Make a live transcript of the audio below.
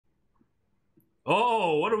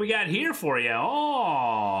Oh, what do we got here for you?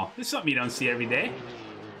 Oh, this is something you don't see every day.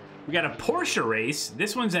 We got a Porsche race.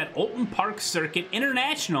 This one's at Oulton Park Circuit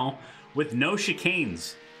International with no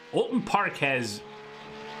chicanes. Oulton Park has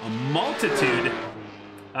a multitude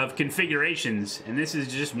of configurations, and this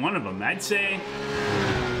is just one of them. I'd say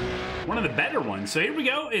one of the better ones. So here we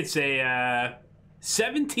go. It's a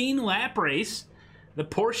 17-lap race, the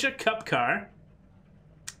Porsche Cup car.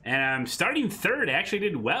 And I'm starting third. I actually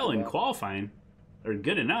did well in qualifying. Or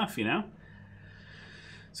good enough, you know.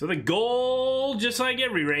 So the goal, just like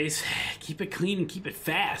every race, keep it clean and keep it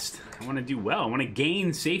fast. I want to do well. I want to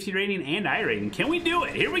gain safety rating and I rating. Can we do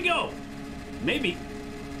it? Here we go. Maybe.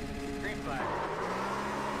 Green flag.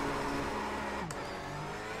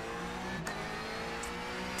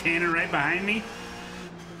 Tanner right behind me.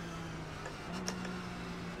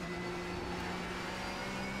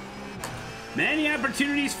 Many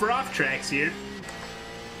opportunities for off tracks here.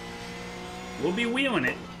 We'll be wheeling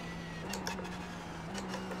it.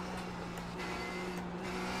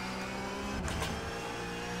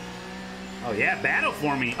 Oh yeah, battle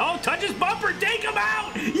for me. Oh, touch his bumper, take him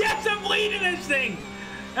out! Yes, I'm leading this thing!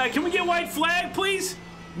 Can we get white flag, please?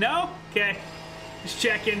 No? Okay, just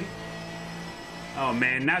checking. Oh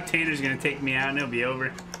man, now Tanner's gonna take me out and it'll be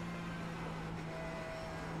over.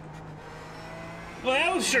 Well,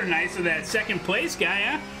 that was sure nice of that second place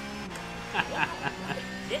guy, huh?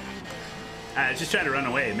 Just try to run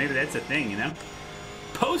away. Maybe that's a thing, you know?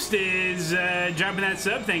 Post is dropping that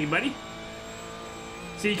sub. Thank you, buddy.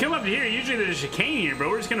 So you come up to here, usually there's a chicane here, bro.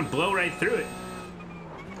 We're just gonna blow right through it.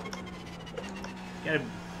 Gotta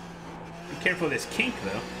be careful of this kink,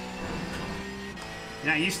 though.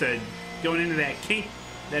 You're not used to going into that kink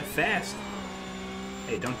that fast.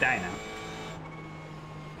 Hey, don't die now.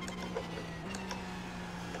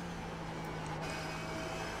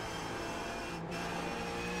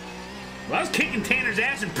 Well, I was kicking Tanner's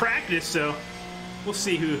ass in practice, so we'll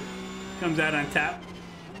see who comes out on top.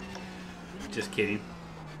 Just kidding.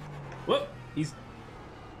 Whoop, he's...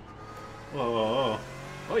 Whoa, whoa, whoa.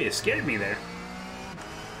 Oh, you scared me there.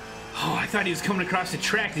 Oh, I thought he was coming across the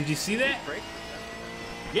track. Did you see that?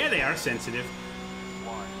 Yeah, they are sensitive.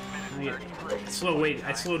 I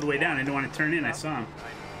slowed way down. I didn't want to turn in. I saw him.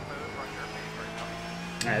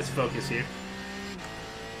 Alright, let's focus here.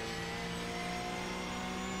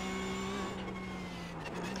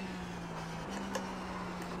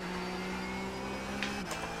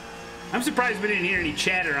 I'm surprised we didn't hear any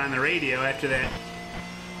chatter on the radio after that.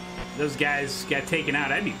 Those guys got taken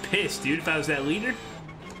out. I'd be pissed, dude, if I was that leader.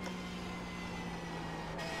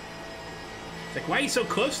 It's like, why are you so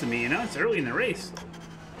close to me, you know? It's early in the race.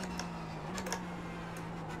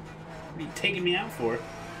 What are you taking me out for?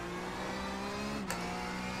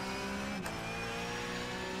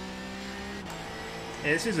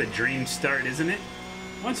 Yeah, this is a dream start, isn't it?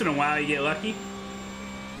 Once in a while you get lucky.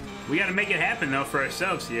 We gotta make it happen, though, for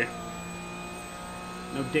ourselves here.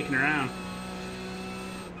 No dicking around.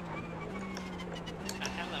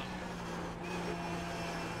 Hello.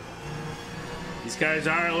 These cars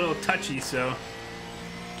are a little touchy, so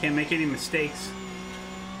can't make any mistakes.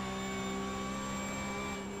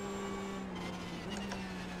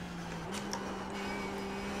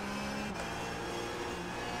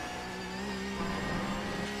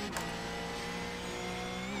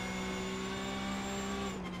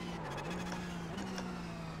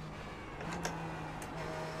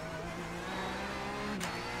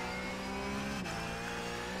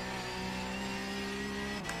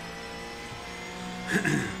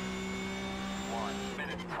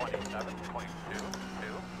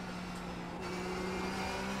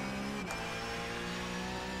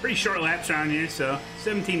 Pretty short laps around here, so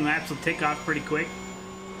 17 laps will tick off pretty quick.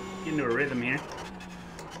 Get into a rhythm here.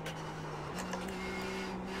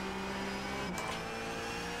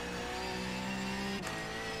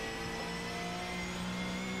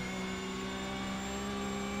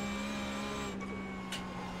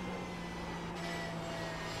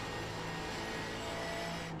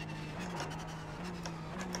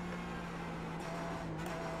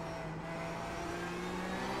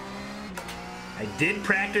 I did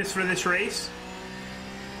practice for this race.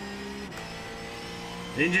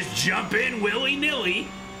 Didn't just jump in willy-nilly.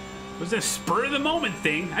 It was a spur-of-the-moment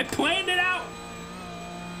thing. I planned it out.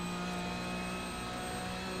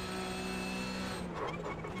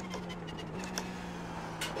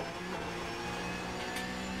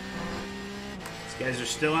 These guys are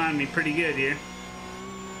still on me pretty good here.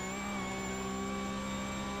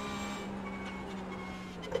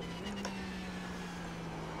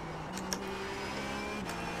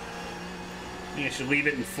 I think I should leave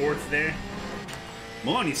it in fourth there.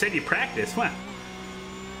 Malone, you said you practiced. What?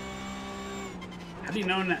 How do you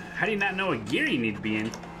know? How do you not know what gear you need to be in?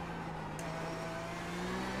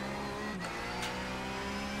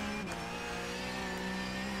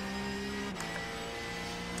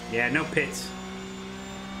 Yeah, no pits.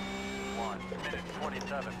 1 minute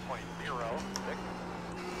 27.06.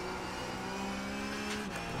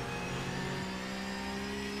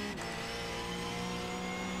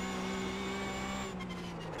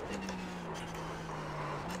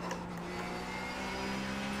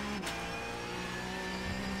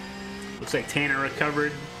 Looks like Tanner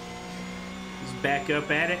recovered. He's back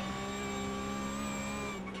up at it.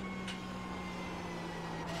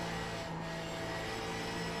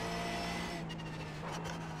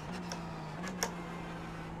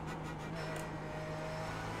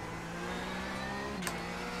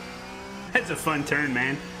 That's a fun turn,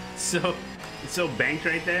 man. It's so banked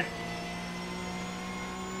right there.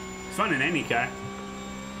 It's fun in any car.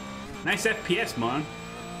 Nice FPS, Malone.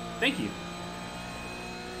 Thank you.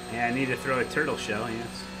 Yeah, I need to throw a turtle shell,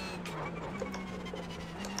 yes.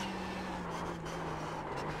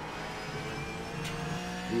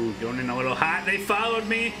 Ooh, going in a little hot. They followed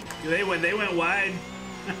me. They went wide.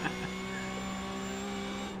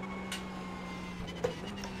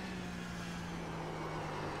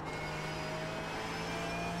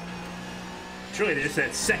 It's really just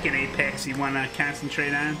that second apex you want to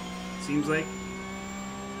concentrate on, seems like.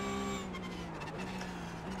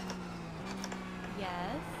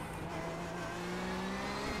 Yes.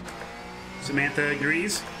 Samantha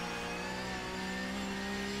agrees.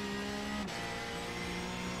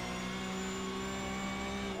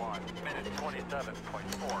 One minute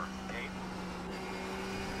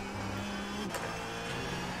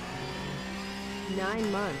 27.48.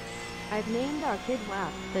 9 months. I've named our kid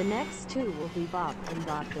WAP. The next two will be Bob and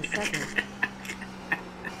Dot the second.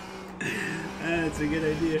 That's a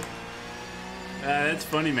good idea. That's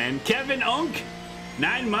funny, man. Kevin Unk,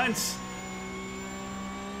 9 months.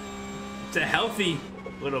 It's a healthy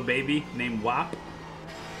little baby named WAP.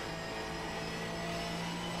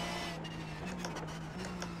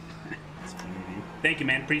 That's funny, man. Thank you,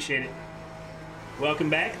 man. Appreciate it. Welcome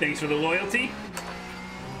back. Thanks for the loyalty.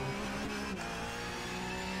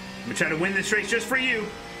 I'm gonna try to win this race just for you.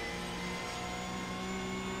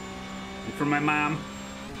 And for my mom.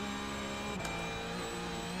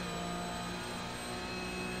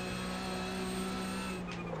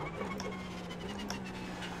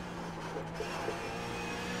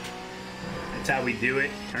 That's how we do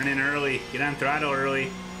it. Turn in early. Get on throttle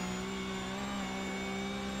early.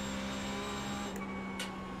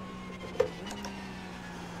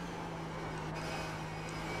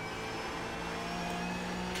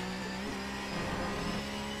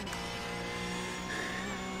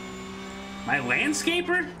 My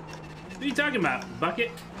landscaper? What are you talking about, Bucket?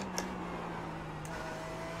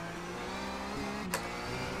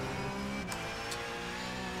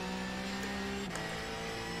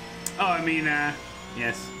 Oh, I mean,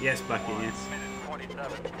 yes, Bucket, yes.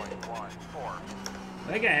 27.14.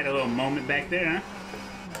 That guy had a little moment back there, huh?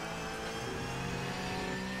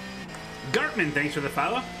 Gartman, thanks for the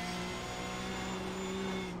follow.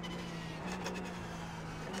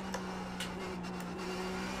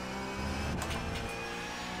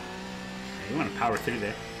 You want to power through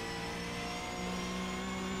there.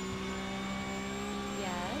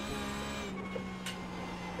 Yes.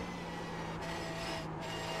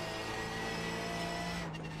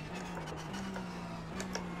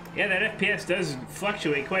 Yeah, that FPS does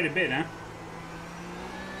fluctuate quite a bit, huh?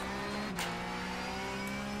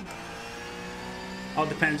 All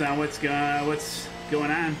depends on what's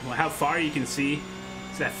going on. Well, how far you can see.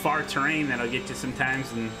 It's that far terrain that'll get you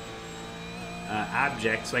sometimes, and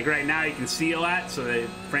objects. Like right now, you can see a lot, so the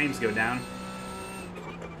frames go down.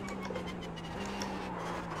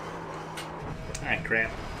 Alright, crap.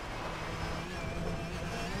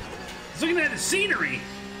 Just looking at the scenery.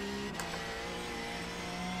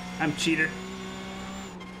 I'm cheater.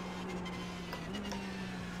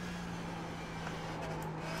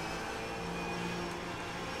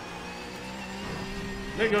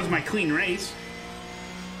 There goes my clean race.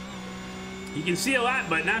 You can see a lot,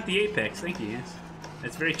 but not the apex. Thank you, yes.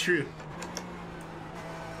 That's very true.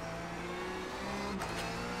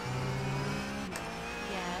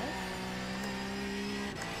 Yes.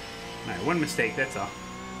 Alright, one mistake, that's all. 1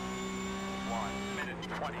 minute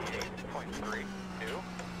 28.32.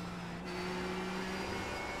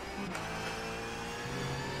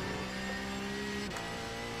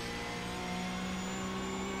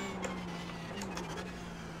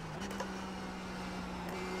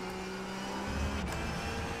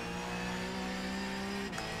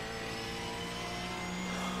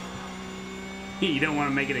 You don't want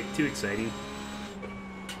to make it too exciting.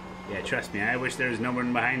 Yeah, trust me, I wish there was no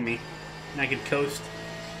one behind me and I could coast.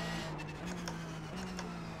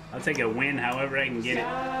 I'll take a win however I can get it.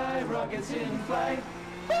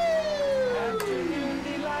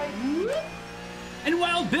 And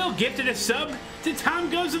Wild Bill gifted a sub to Tom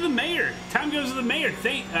Goes to the Mayor. Tom Goes to the Mayor.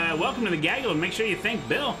 Welcome to the gaggle, and make sure you thank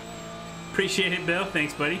Bill. Appreciate it, Bill.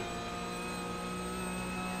 Thanks, buddy.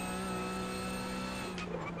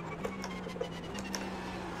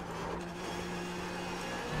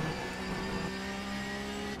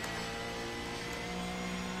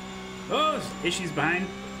 Oh, there's issues behind.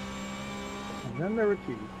 And then there were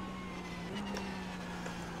two.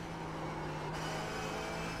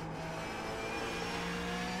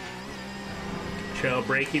 Trail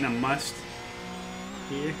braking, a must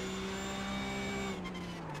here.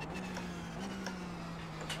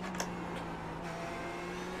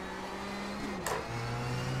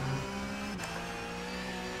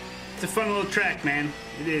 It's a fun little track, man.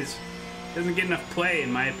 It is. Doesn't get enough play,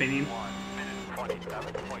 in my opinion. 1 minute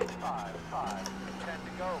 27.55. 10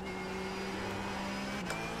 to go.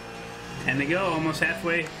 10 to go, almost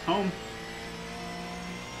halfway home.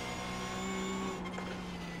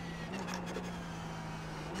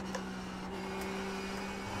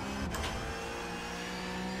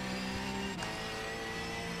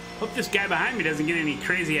 Hope this guy behind me doesn't get any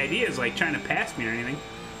crazy ideas like trying to pass me or anything.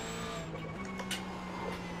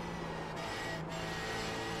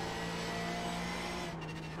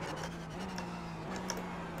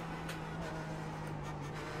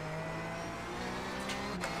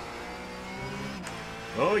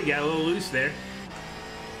 Oh, you got a little loose there.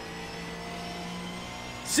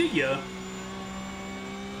 See ya.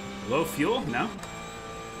 Low fuel? No.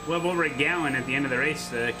 We'll have over a gallon at the end of the race,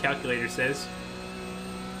 the calculator says.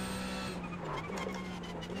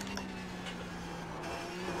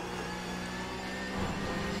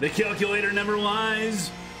 The calculator never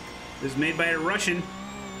lies. This is made by a Russian.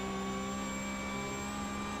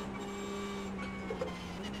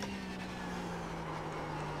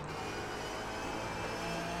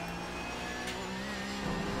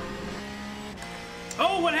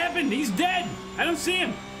 Oh, what happened? He's dead. I don't see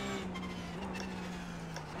him.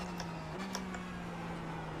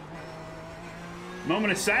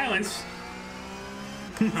 Moment of silence.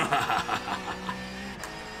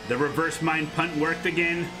 The reverse mind punt worked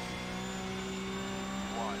again.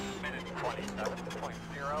 1 minute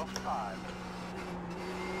 27.05.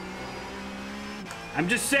 I'm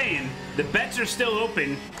just saying, the bets are still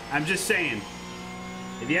open. I'm just saying.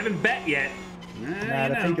 If you haven't bet yet, Nah,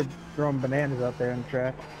 I think of throwing bananas out there in the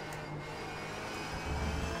track.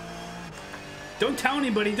 don't tell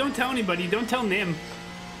anybody, don't tell anybody, don't tell Nim.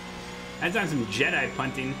 That's on some Jedi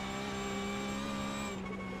punting.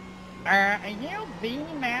 Are you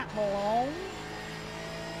being that Malone?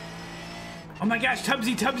 Oh my gosh,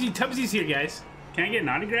 Tubbsy's here, guys. Can I get an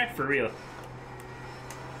autograph for real?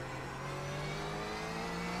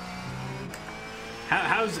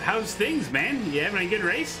 How's things, man? You having a good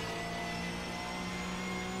race?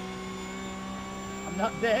 I'm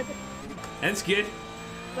not dead. That's good.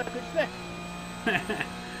 What did it say?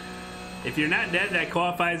 If you're not dead, that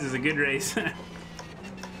qualifies as a good race.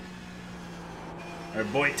 Our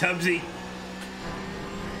boy Tubbsy.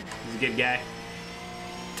 He's a good guy.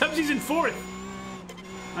 Tubbsy's in 4th.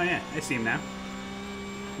 Oh yeah, I see him now.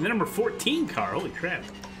 And the number 14 car, holy crap.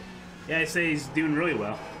 Yeah, I say he's doing really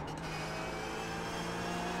well.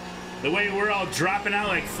 The way we're all dropping out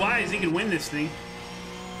like flies, he can win this thing.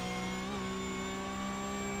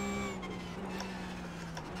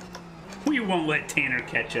 We won't let Tanner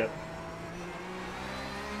catch up.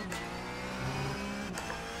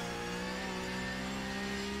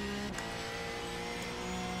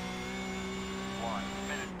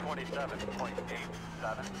 Minute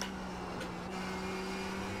 27.87.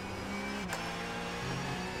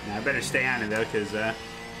 Now, I better stay on it though, because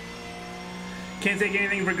can't take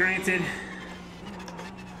anything for granted.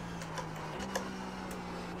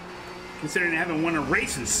 Considering I haven't won a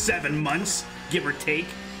race in 7 months, give or take.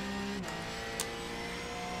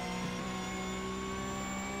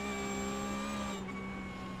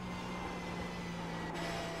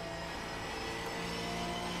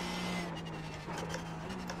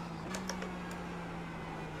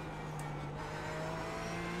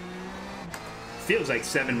 Feels like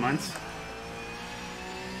 7 months.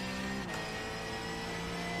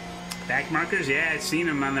 Back markers? Yeah, I've seen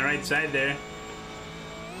them on the right side there.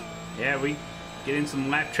 Yeah, we get in some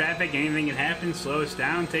lap traffic. Anything can happen. Slow us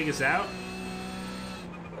down, take us out.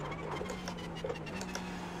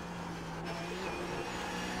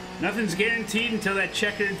 Nothing's guaranteed until that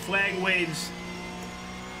checkered flag waves.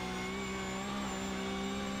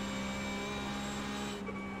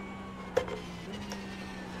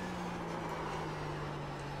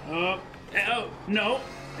 Oh, no.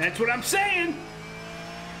 That's what I'm saying.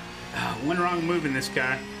 Oh, one wrong move in this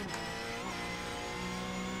car.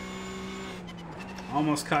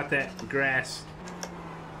 Almost caught that grass.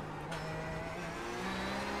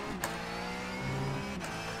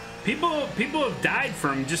 People have died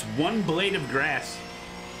from just one blade of grass.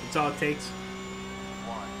 That's all it takes.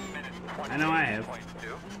 1 minute, I know I have.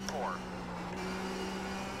 28.24.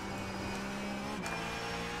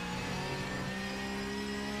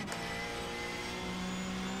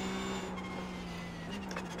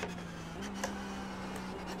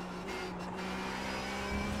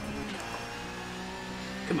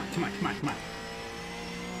 Come on, come on, come on, come on.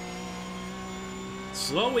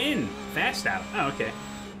 Slow in, fast out. Oh, okay.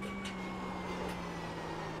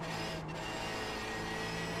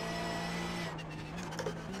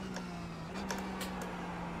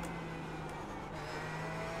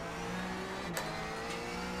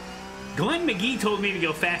 Glenn McGee told me to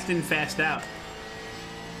go fast in, fast out.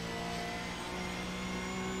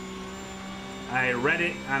 I read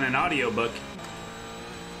it on an audiobook.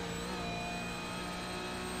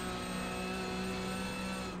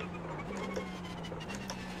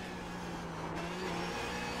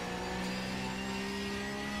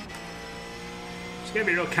 You gotta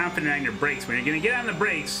be real confident on your brakes. When you're gonna get on the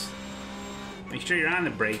brakes, make sure you're on the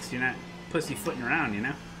brakes. You're not pussyfooting around, you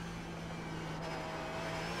know?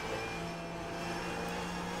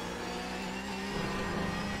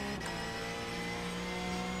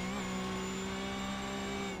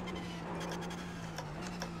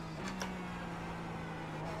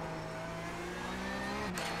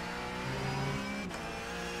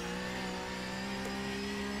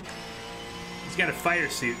 He's got a fire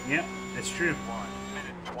suit. Yep, that's true.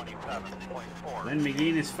 1 minute, 27.4. Len McGee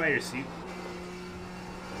in his fire suit.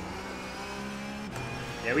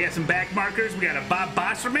 Yeah, we got some back markers. We got a Bob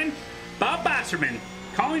Bosserman. Bob Bosserman.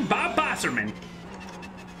 Call him Bob Bosserman.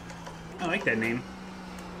 I like that name.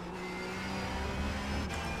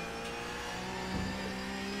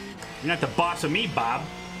 You're not the boss of me, Bob.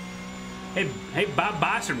 Hey, Bob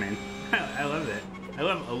Bosserman. I love that. I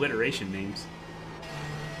love alliteration names.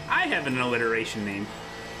 I have an alliteration name,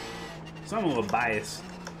 so I'm a little biased.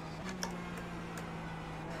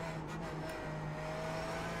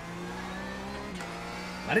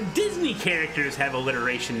 A lot of Disney characters have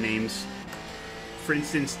alliteration names. For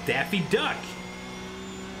instance, Daffy Duck.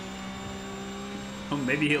 Oh,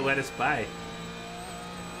 maybe he'll let us by.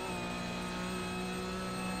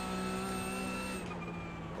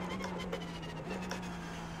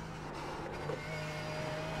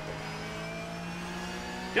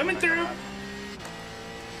 Coming through.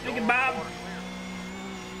 Thank you, Bob.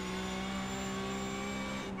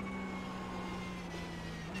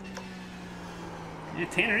 Yeah,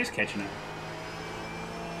 Tanner is catching up.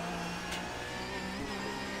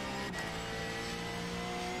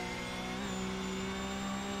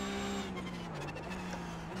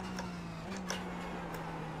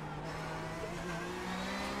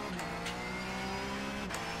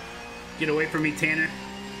 Get away from me, Tanner.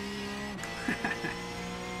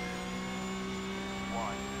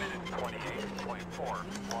 1 minute, 28.41.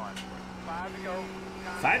 5 to go.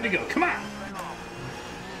 5 to go. Come on.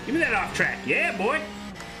 Give me that off track. Yeah, boy.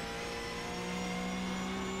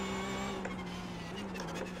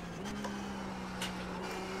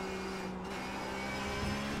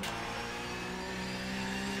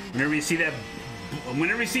 Whenever you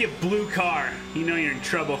see a blue car, you know you're in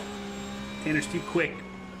trouble. Tanner's too quick.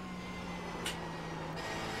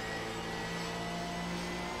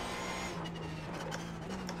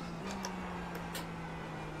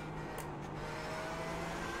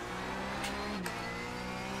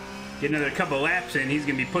 Get another couple laps in, he's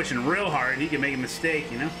gonna be pushing real hard. He can make a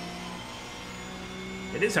mistake, you know?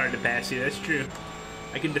 It is hard to pass you, that's true.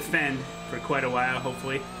 I can defend for quite a while,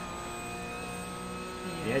 hopefully.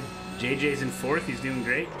 Yeah, JJ's in 4th, he's doing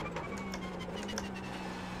great.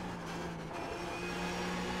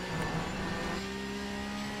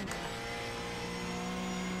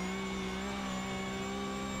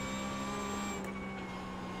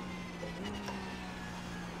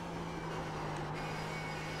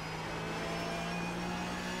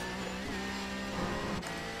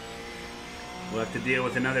 We'll have to deal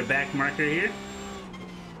with another back marker here.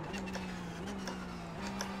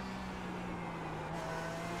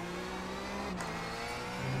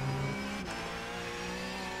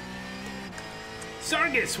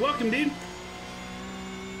 Sargus, welcome, dude.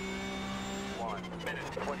 1 minute,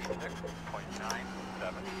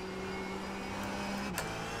 26.97.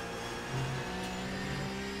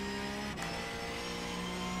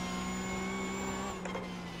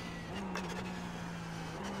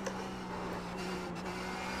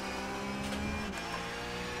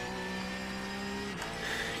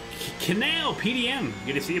 Canal PDM.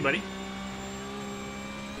 Good to see you, buddy.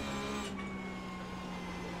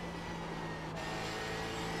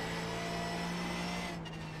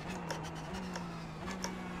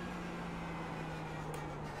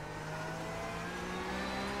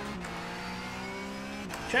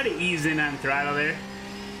 Try to ease in on throttle there.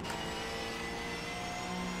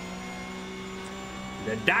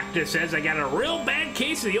 The doctor says I got a real bad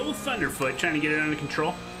case of the old Thunderfoot, trying to get it under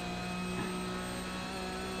control.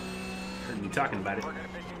 Heard me talking about it. We're gonna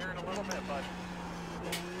pick you here in a little bit, bud.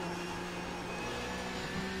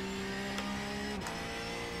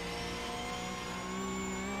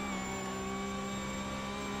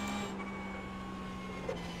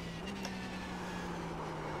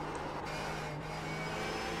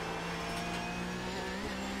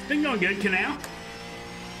 It's been going good, Canal.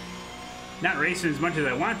 Not racing as much as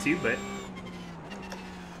I want to, but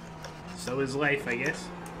so is life, I guess.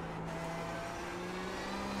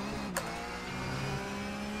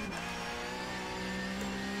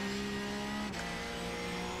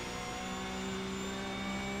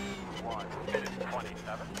 One minute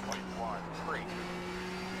 27.13.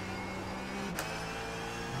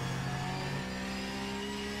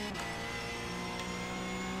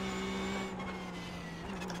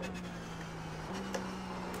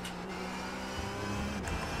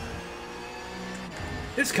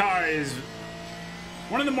 This car is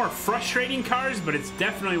one of the more frustrating cars, but it's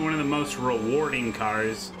definitely one of the most rewarding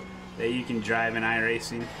cars that you can drive in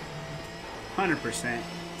iRacing. 100%.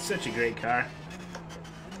 Such a great car.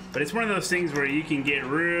 But it's one of those things where you can get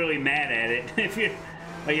really mad at it. If you're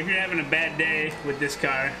having a bad day with this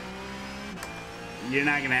car, you're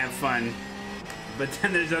not gonna have fun. But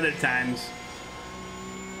then there's other times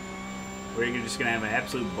where you're just gonna have an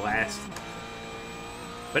absolute blast.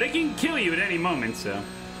 But it can kill you at any moment, so.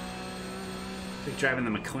 It's like driving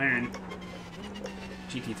the McLaren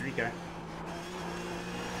GT3 car.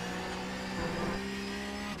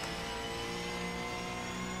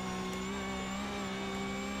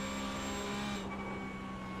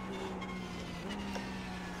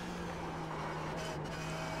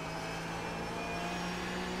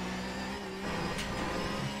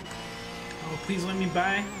 Oh, please let me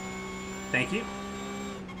by. Thank you.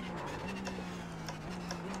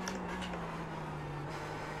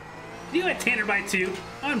 Did you let Tanner by too?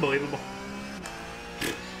 Unbelievable.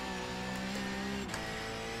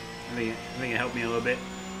 I think it helped me a little bit.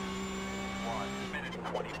 1 minute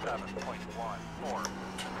 27.14.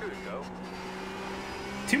 2 to go.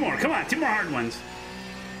 Two more, come on, two more hard ones.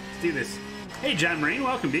 Let's do this. Hey, John Marine,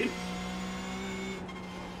 welcome, dude.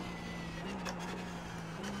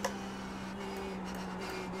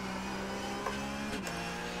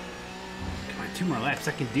 Come on, two more laps.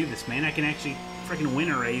 I can do this, man. I can actually freaking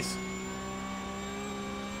win a race.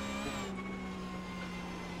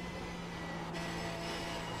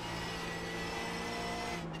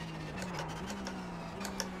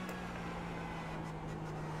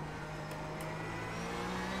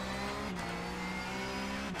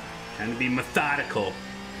 Trying to be methodical,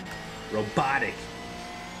 robotic.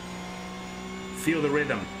 Feel the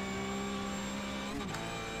rhythm.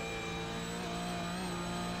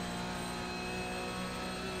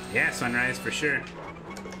 Yeah, sunrise for sure.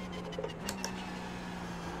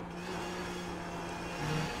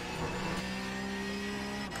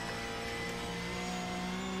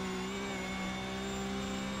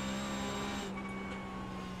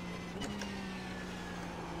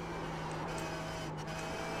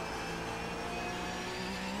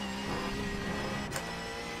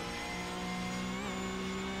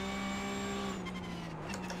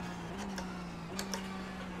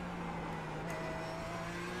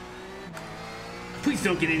 Please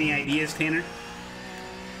don't get any ideas, Tanner.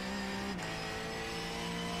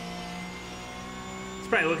 He's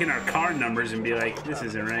probably looking at our car numbers and be like, this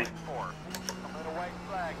isn't right. 4. A little white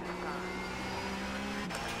flag this time.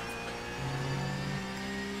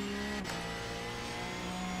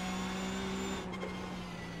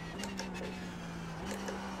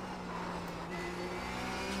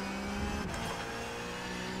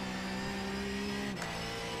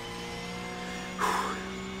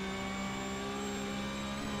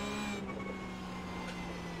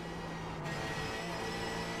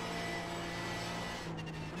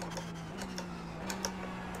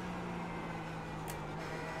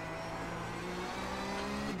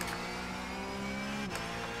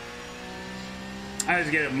 I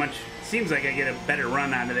always get a much, seems like I get a better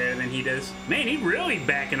run out of there than he does. Man, he really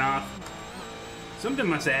backing off. Something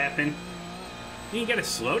must have happened. You got a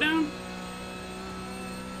slowdown?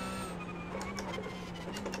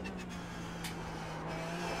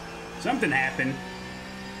 Something happened.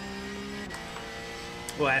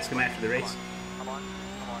 We'll ask him after the race. Come on,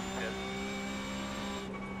 Ted.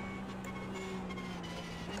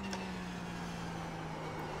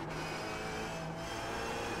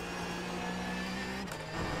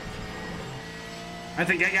 I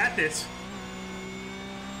think I got this.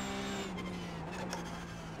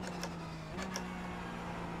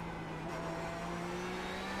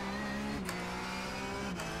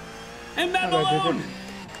 And Malone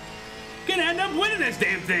gonna end up winning this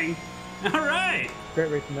damn thing. All right,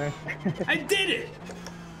 Great racing there. I did it.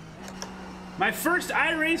 My first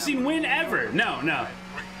iRacing win ever. No,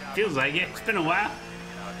 feels like it. It's been a while.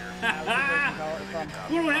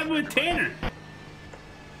 What happened with Tanner?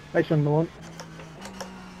 Nice one, Malone.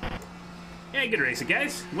 Yeah, good racing,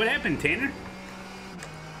 guys. What happened, Tanner?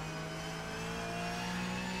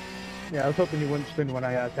 Yeah, I was hoping you wouldn't spin when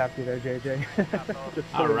I tapped you there, JJ.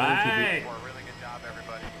 Just All sort of right. Really good job,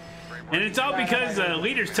 everybody. Great work. And it's all because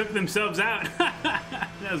leaders took themselves out.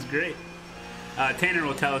 That was great. Tanner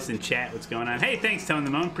will tell us in chat what's going on. Hey, thanks, Tone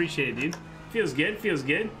the Moan. Appreciate it, dude. Feels good. Feels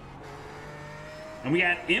good. And we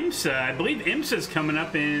got IMSA. I believe IMSA's coming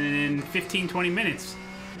up in 15, 20 minutes.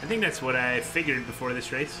 I think that's what I figured before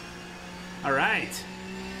this race. All right.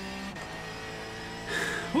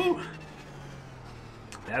 Whew.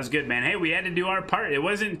 That was good, man. Hey, we had to do our part. It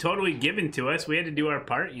wasn't totally given to us. We had to do our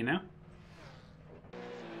part, you know?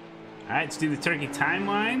 All right, let's do the turkey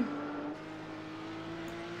timeline.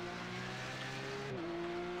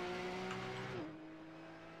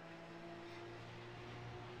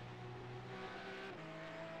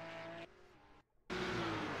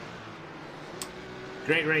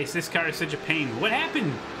 Great race. This car is such a pain. What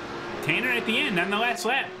happened, Tanner, at the end on the last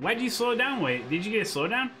lap? Why'd you slow down? Wait, did you get a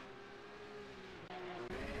slowdown?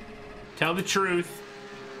 Tell the truth.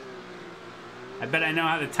 I bet I know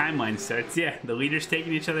how the timeline starts. Yeah, the leaders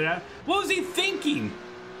taking each other out. What was he thinking?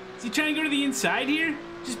 Is he trying to go to the inside here?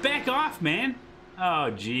 Just back off, man.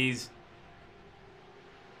 Oh, jeez.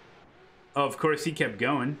 Oh, of course he kept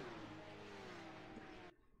going.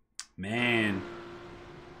 Man.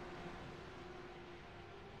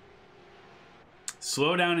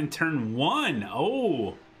 Slow down in turn 1.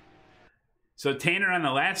 Oh. So Tanner on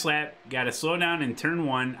the last lap got a slow down in turn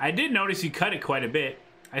 1. I did notice you cut it quite a bit.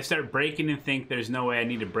 I start braking and think there's no way I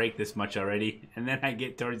need to brake this much already. And then I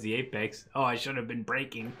get towards the apex. Oh, I should have been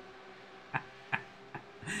braking.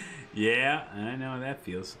 Yeah, I know how that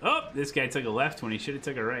feels. Oh, this guy took a left when he should have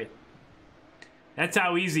took a right. That's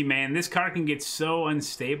how easy, man. This car can get so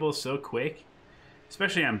unstable so quick.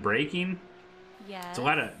 Especially on braking. Yeah.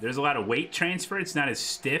 There's a lot of weight transfer. It's not as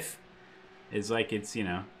stiff as like it's, you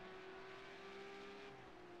know,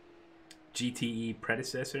 GTE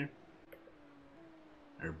predecessor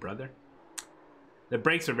or brother. The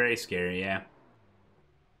brakes are very scary, yeah.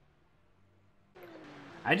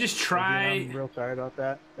 I just try. I'm real sorry about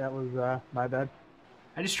that. That was my bad.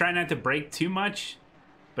 I just try not to brake too much,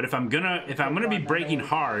 but if I'm gonna be braking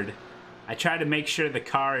hard, I try to make sure the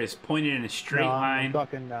car is pointed in a straight line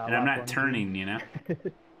and I'm not turning, you know.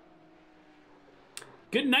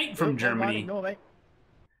 Good night from Germany. No, mate.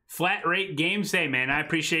 Flat Rate Games Day, man. I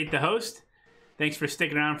appreciate the host. Thanks for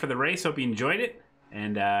sticking around for the race. Hope you enjoyed it.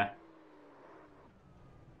 And yeah,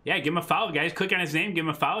 give him a follow, guys. Click on his name, give him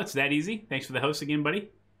a follow. It's that easy. Thanks for the host again, buddy.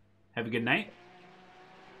 Have a good night.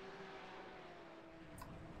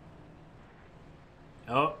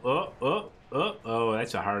 Oh,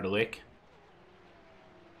 that's a hard lick.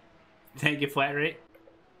 Thank you, Flat Rate.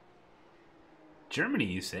 Germany,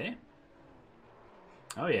 you say?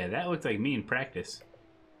 Oh yeah, that looked like me in practice.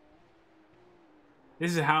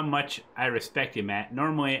 This is how much I respect you, Matt.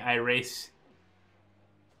 Normally,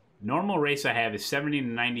 normal race I have is 70 to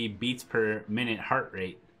 90 beats per minute heart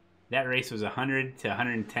rate. That race was 100 to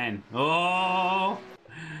 110. Oh!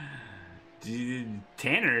 Dude,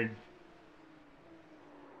 Tanner.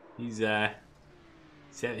 He's,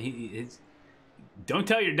 don't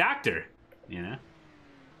tell your doctor, you know?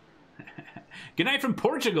 Good night from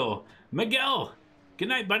Portugal. Miguel. Good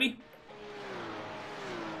night, buddy.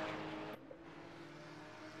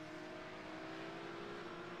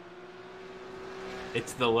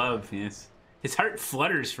 It's the love, yes. His heart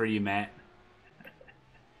flutters for you, Matt.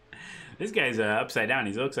 This guy's upside down.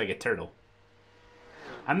 He looks like a turtle.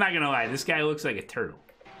 I'm not gonna lie. This guy looks like a turtle.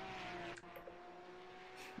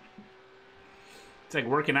 It's like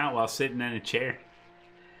working out while sitting in a chair.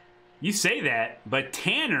 You say that, but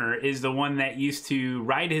Tanner is the one that used to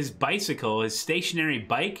ride his bicycle, his stationary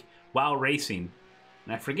bike, while racing.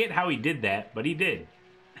 And I forget how he did that, but he did.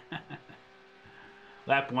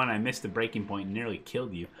 Lap 1, I missed the braking point and nearly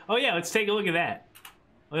killed you. Oh yeah, let's take a look at that.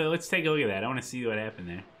 Let's take a look at that. I want to see what happened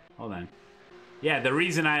there. Hold on. Yeah, the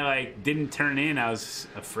reason I like didn't turn in, I was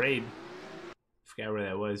afraid. Forgot where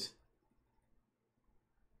that was.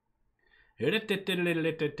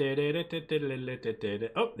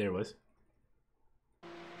 Oh, there it was.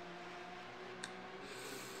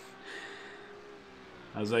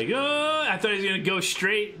 I was like, oh, I thought he was gonna go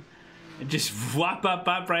straight and just whop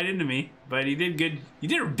up right into me. But he did good. You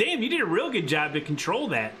did a real good job to control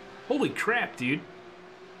that. Holy crap, dude.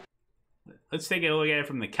 Let's take a look at it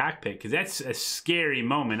from the cockpit, because that's a scary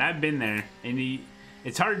moment. I've been there, and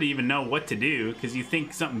it's hard to even know what to do, because you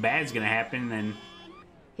think something bad's gonna happen, and then...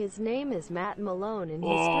 His name is Matt Malone, and he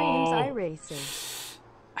streams iRacing.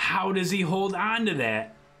 How does he hold on to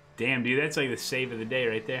that? Damn, dude, that's like the save of the day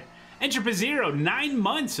right there. Enter 0, 9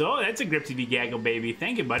 months. Oh, that's a Grip TV gaggle, baby.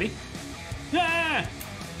 Thank you, buddy. Ah!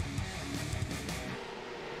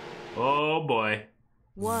 Oh, boy.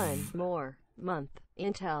 1 more month.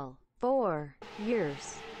 Intel. 4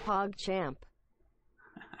 years. PogChamp.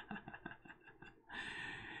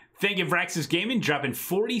 Thank you, Vraxis Gaming, dropping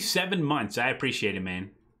 47 months. I appreciate it, man.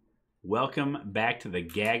 Welcome back to the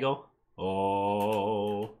gaggle.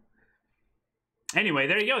 Oh. Anyway,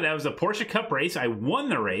 there you go. That was a Porsche Cup race. I won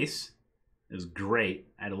the race. It was great.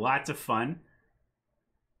 I had lots of fun.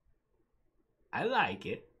 I like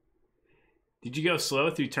it. Did you go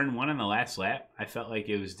slow through turn 1 on the last lap? I felt like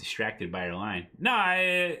it was distracted by our line. No,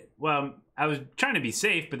 I was trying to be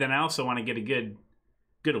safe, but then I also want to get a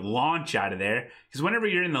good launch out of there. Because whenever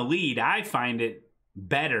you're in the lead, I find it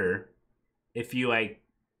better if you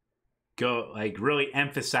go really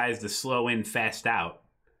emphasize the slow in, fast out,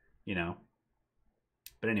 you know.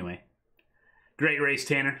 But anyway, great race,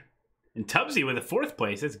 Tanner. And Tubbsy with a 4th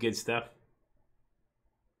place. That's good stuff.